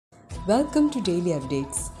Welcome to Daily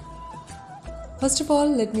Updates. First of all,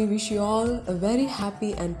 let me wish you all a very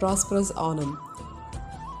happy and prosperous Onam.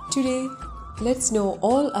 Today, let's know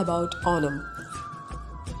all about Onam,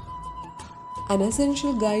 an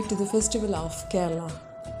essential guide to the festival of Kerala.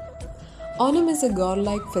 Onam is a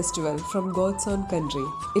godlike festival from God's own country.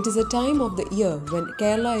 It is a time of the year when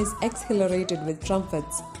Kerala is exhilarated with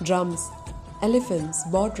trumpets, drums, elephants,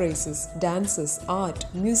 boat races, dances, art,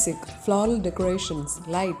 music, floral decorations,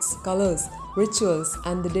 lights, colors, rituals,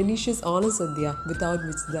 and the delicious Onam Sadhya, without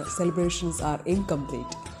which the celebrations are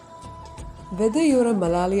incomplete. Whether you're a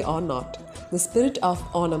Malayali or not, the spirit of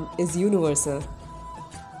Onam is universal.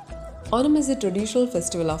 Onam is a traditional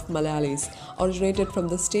festival of Malayalis, originated from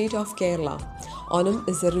the state of Kerala. Onam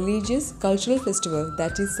is a religious, cultural festival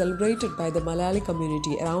that is celebrated by the Malayali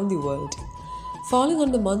community around the world. Falling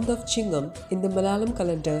on the month of Chingam in the Malayalam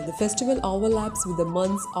calendar, the festival overlaps with the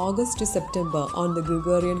months August to September on the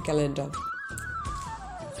Gregorian calendar.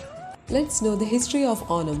 Let's know the history of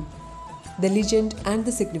Onam, the legend and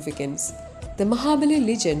the significance. The MAHABALI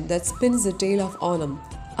legend that spins the tale of Onam.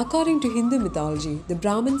 According to Hindu mythology, the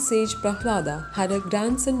Brahmin sage Prahlada had a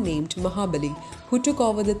grandson named Mahabali who took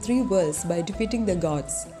over the three worlds by defeating the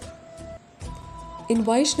gods. In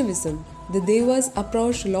Vaishnavism, the Devas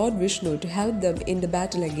approached Lord Vishnu to help them in the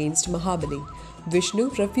battle against Mahabali. Vishnu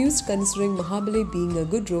refused, considering Mahabali being a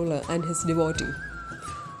good ruler and his devotee.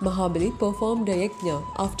 Mahabali performed a yajna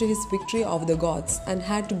after his victory over the gods and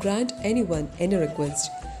had to grant anyone any request.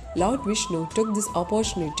 Lord Vishnu took this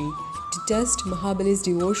opportunity to test Mahabali's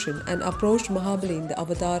devotion and approached Mahabali in the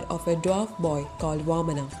avatar of a dwarf boy called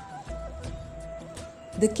Vamana.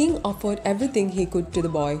 The king offered everything he could to the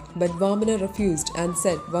boy, but Vamana refused and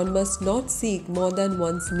said one must not seek more than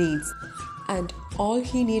one's needs, and all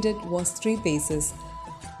he needed was 3 paces.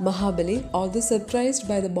 Mahabali, although surprised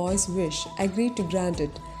by the boy's wish, agreed to grant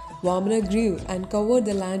it. Vamana grew and covered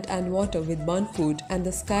the land and water with one foot and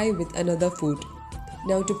the sky with another foot.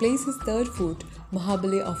 Now to place his 3rd foot,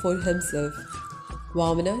 Mahabali offered himself.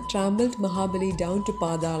 Vamana trampled Mahabali down to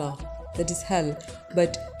Padala, that is hell,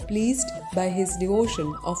 but pleased by his devotion,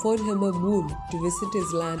 offered him a boon to visit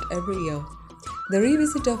his land every year. The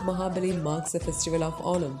revisit of Mahabali marks the festival of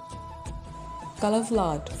Onam. Colorful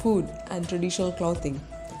art, food, and traditional clothing.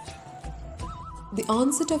 The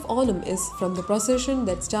onset of Onam is from the procession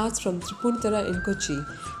that starts from Tripurnithara in Kochi.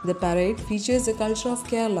 The parade features the culture of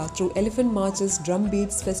Kerala through elephant marches, drum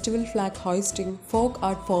beats, festival flag hoisting, folk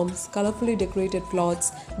art forms, colorfully decorated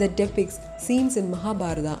cloths that depicts scenes in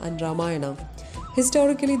Mahabharata and Ramayana.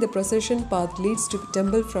 Historically, the procession path leads to a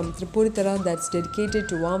temple from Tripurnithara that's dedicated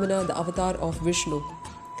to Vamana, the avatar of Vishnu.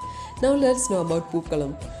 Now let's know about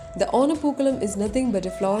Pookalam. The Onam Pookalam is nothing but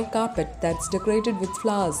a floral carpet that's decorated with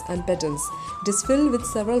flowers and petals. It is filled with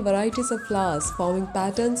several varieties of flowers, forming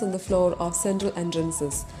patterns on the floor of central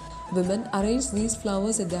entrances. Women arrange these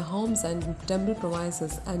flowers at their homes and temple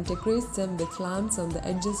premises and decorate them with lamps on the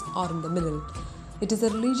edges or in the middle. It is a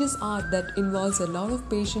religious art that involves a lot of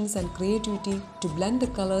patience and creativity to blend the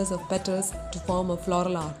colors of petals to form a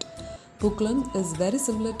floral art. Pookalam is very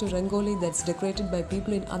similar to Rangoli that's decorated by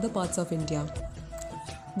people in other parts of India.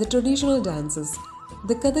 The traditional dances.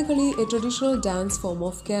 The Kathakali, a traditional dance form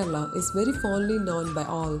of Kerala, is very fondly known by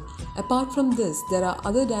all. Apart from this, there are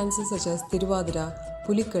other dances such as Tiruvadira,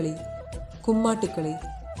 Pulikali, Kummatikali,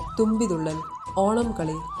 Tumbidullal, Onam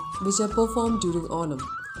Kali, which are performed during Onam.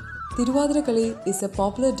 Tiruvadira Kali is a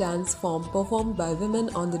popular dance form performed by women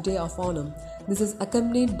on the day of Onam. This is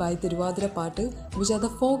accompanied by Tiruvadira Pattu, which are the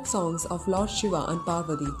folk songs of Lord Shiva and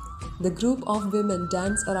Parvati. The group of women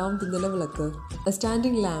dance around the Nilavilakku, a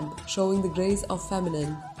standing lamp showing the grace of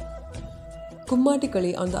feminine.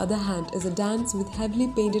 Kummatikali, on the other hand, is a dance with heavily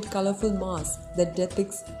painted colorful masks that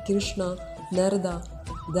depicts Krishna, Narada,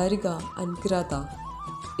 Dariga and Kirata.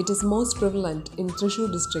 It is most prevalent in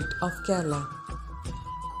Thrissur district of Kerala.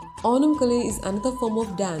 Onam Kali is another form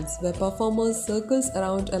of dance where performers circles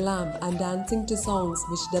around a lamp and dancing to songs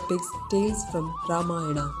which depicts tales from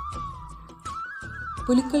Ramayana.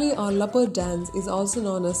 Pulikali or leopard dance is also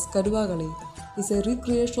known as Kaduvagali. It is a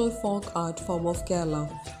recreational folk art form of Kerala.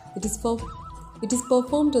 It is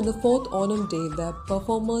performed on the 4th Onam day where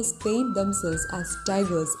performers paint themselves as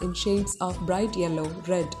tigers in shades of bright yellow,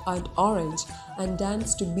 red and orange and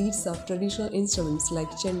dance to beats of traditional instruments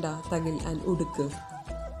like chenda, tagil and udukku.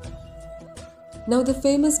 Now the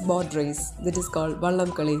famous boat race that is called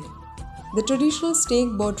Vallam Kali. The traditional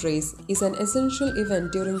stake boat race is an essential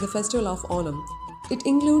event during the festival of Onam. It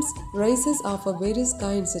includes races of various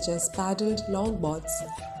kinds such as paddled long boats,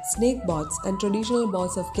 snake boats and traditional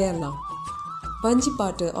boats of Kerala.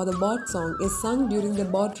 Panjipata or the boat song is sung during the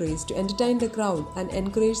boat race to entertain the crowd and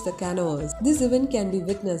encourage the canoers. This event can be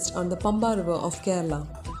witnessed on the Pamba River of Kerala.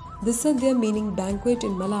 The Sadhya, meaning banquet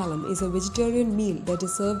in Malayalam, is a vegetarian meal that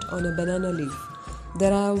is served on a banana leaf.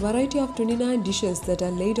 There are a variety of 29 dishes that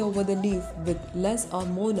are laid over the leaf with less or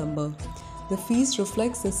more number. The feast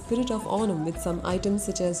reflects the spirit of Onam with some items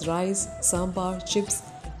such as rice, sambar, chips,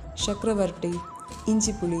 chakravarti,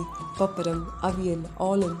 inchipuli, papparam, aviyal,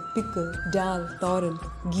 olam, pickle, dal, thoran,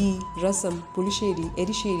 ghee, rasam, pulisheri,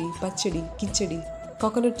 erisheri, pachadi, kichadi,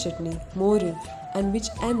 coconut chutney, moru, and which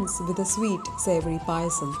ends with a sweet, savory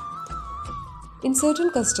payasam. In certain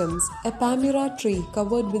customs, a palmyra tree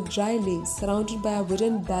covered with dry leaves surrounded by a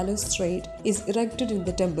wooden balustrade is erected in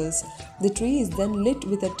the temples. The tree is then lit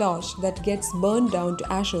with a torch that gets burned down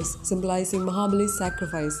to ashes, symbolizing Mahabali's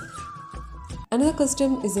sacrifice. Another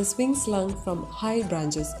custom is a swing slung from high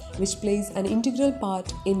branches, which plays an integral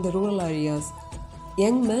part in the rural areas.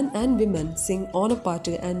 Young men and women sing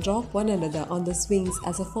Onapattu and rock one another on the swings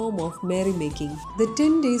as a form of merrymaking. The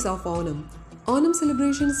 10 days of Onam. Onam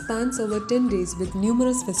celebration spans over 10 days with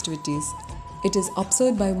numerous festivities. It is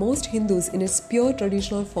observed by most Hindus in its pure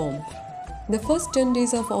traditional form. The first 10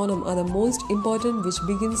 days of Onam are the most important, which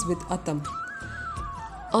begins with Attam.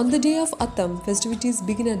 On the day of Attam, festivities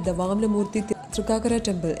begin at the Vamanamurthy Trikakara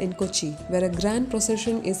temple in Kochi, where a grand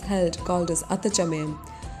procession is held called as Attachamayam.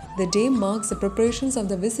 The day marks the preparations of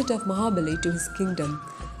the visit of Mahabali to his kingdom.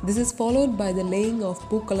 This is followed by the laying of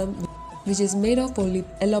Pookalam, which is made of only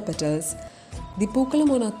yellow petals. The Pookalam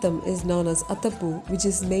on Attam is known as Attappu, which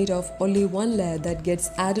is made of only one layer that gets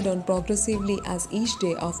added on progressively as each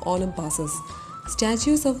day of Onam passes.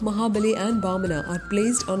 Statues of Mahabali and Vamana are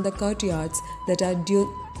placed on the courtyards that are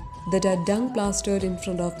dung plastered in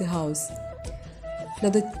front of the house. Now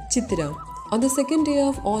the Chitira. On the second day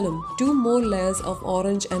of Onam, 2 more layers of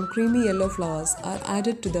orange and creamy yellow flowers are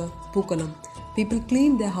added to the Pookalam. People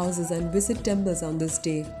clean their houses and visit temples on this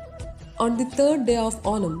day. On the third day of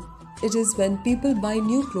Onam, it is when people buy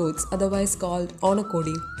new clothes, otherwise called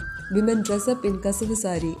Onakodi. Women dress up in kasavu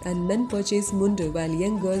sari and men purchase mundu while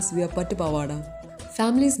young girls wear pattu pavada.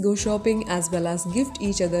 Families go shopping as well as gift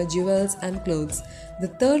each other jewels and clothes. The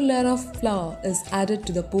third layer of flower is added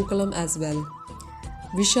to the Pookalam as well.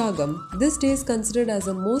 Vishagam. This day is considered as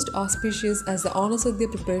the most auspicious as the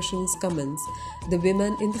Onasadhya preparations commence. The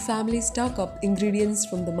women in the family stock up ingredients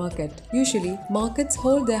from the market. Usually, markets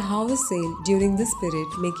hold their harvest sale during this period,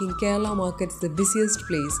 making Kerala markets the busiest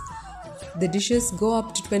place. The dishes go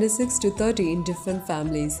up to 26 to 30 in different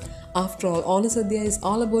families. After all, Onasadhya is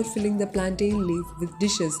all about filling the plantain leaf with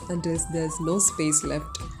dishes until there is no space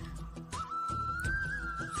left.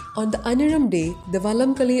 On the Aniram day, the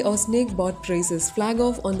Vallamkali or snake boat races flag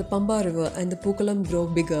off on the Pamba river and the Pookalam grow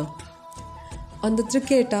bigger. On the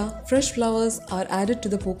Triketa, fresh flowers are added to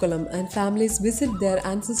the Pookalam and families visit their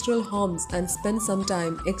ancestral homes and spend some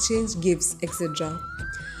time, exchange gifts, etc.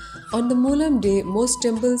 On the Moolam day, most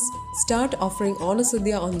temples start offering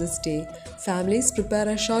Onasadhya on this day. Families prepare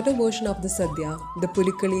a shorter version of the Sadhya. The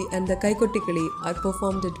Pulikali and the Kaikottikali are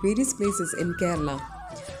performed at various places in Kerala.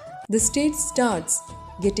 The state starts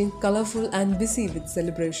getting colorful and busy with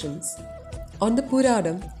celebrations. On the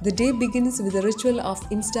Puradam, the day begins with the ritual of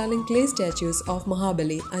installing clay statues of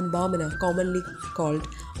Mahabali and Vamana, commonly called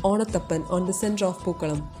Onathappan, on the center of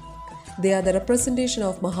Pookalam. They are the representation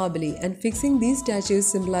of Mahabali, and fixing these statues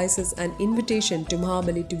symbolizes an invitation to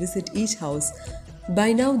Mahabali to visit each house.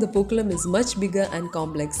 By now, the Pookalam is much bigger and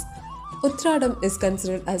complex. Uttradam is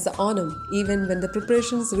considered as the Onam even when the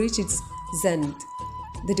preparations reach its zenith.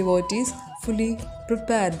 The devotees fully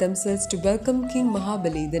prepare themselves to welcome King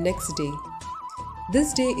Mahabali the next day.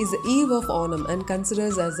 This day is the eve of Onam and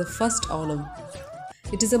considered as the first Onam.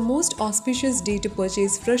 It is a most auspicious day to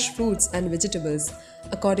purchase fresh fruits and vegetables.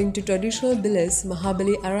 According to traditional beliefs,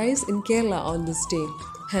 Mahabali arrives in Kerala on this day.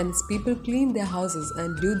 Hence, people clean their houses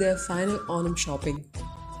and do their final Onam shopping.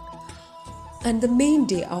 And the main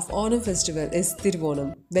day of Onam festival is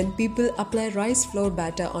Thiruvonam, when people apply rice flour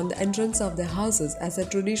batter on the entrance of their houses as a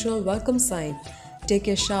traditional welcome sign, take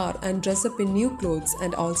a shower and dress up in new clothes,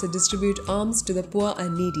 and also distribute alms to the poor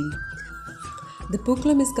and needy. The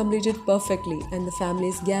Pookalam is completed perfectly and the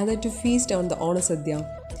families gather to feast on the Onasadhya.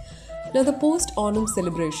 Now the post-Onam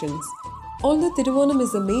celebrations. Although Thiruvonam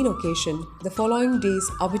is the main occasion, the following days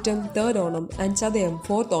Avittam 3rd Onam and Chadayam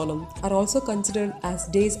 4th Onam are also considered as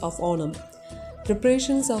days of Onam.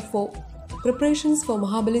 Preparations for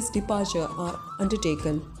Mahabali's departure are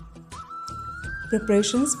undertaken.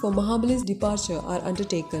 Preparations for Mahabali's departure are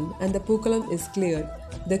undertaken and the Pookalam is cleared.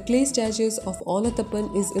 The clay statues of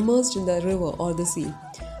Onathappan is immersed in the river or the sea.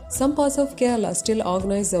 Some parts of Kerala still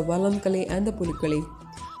organize the Vallamkali and the Pulikali.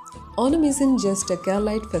 Onam isn't just a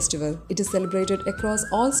Keralite festival, it is celebrated across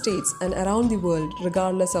all states and around the world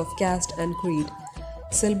regardless of caste and creed.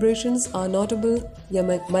 Celebrations are notable in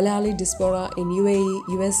Malayali diaspora in UAE,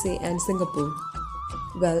 USA and Singapore.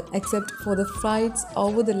 Well, except for the fights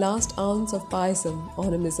over the last ounce of payasam,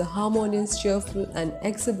 Onam is a harmonious, cheerful and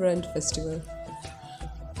exuberant festival.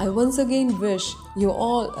 I once again wish you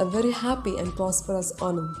all a very happy and prosperous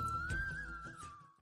Onam.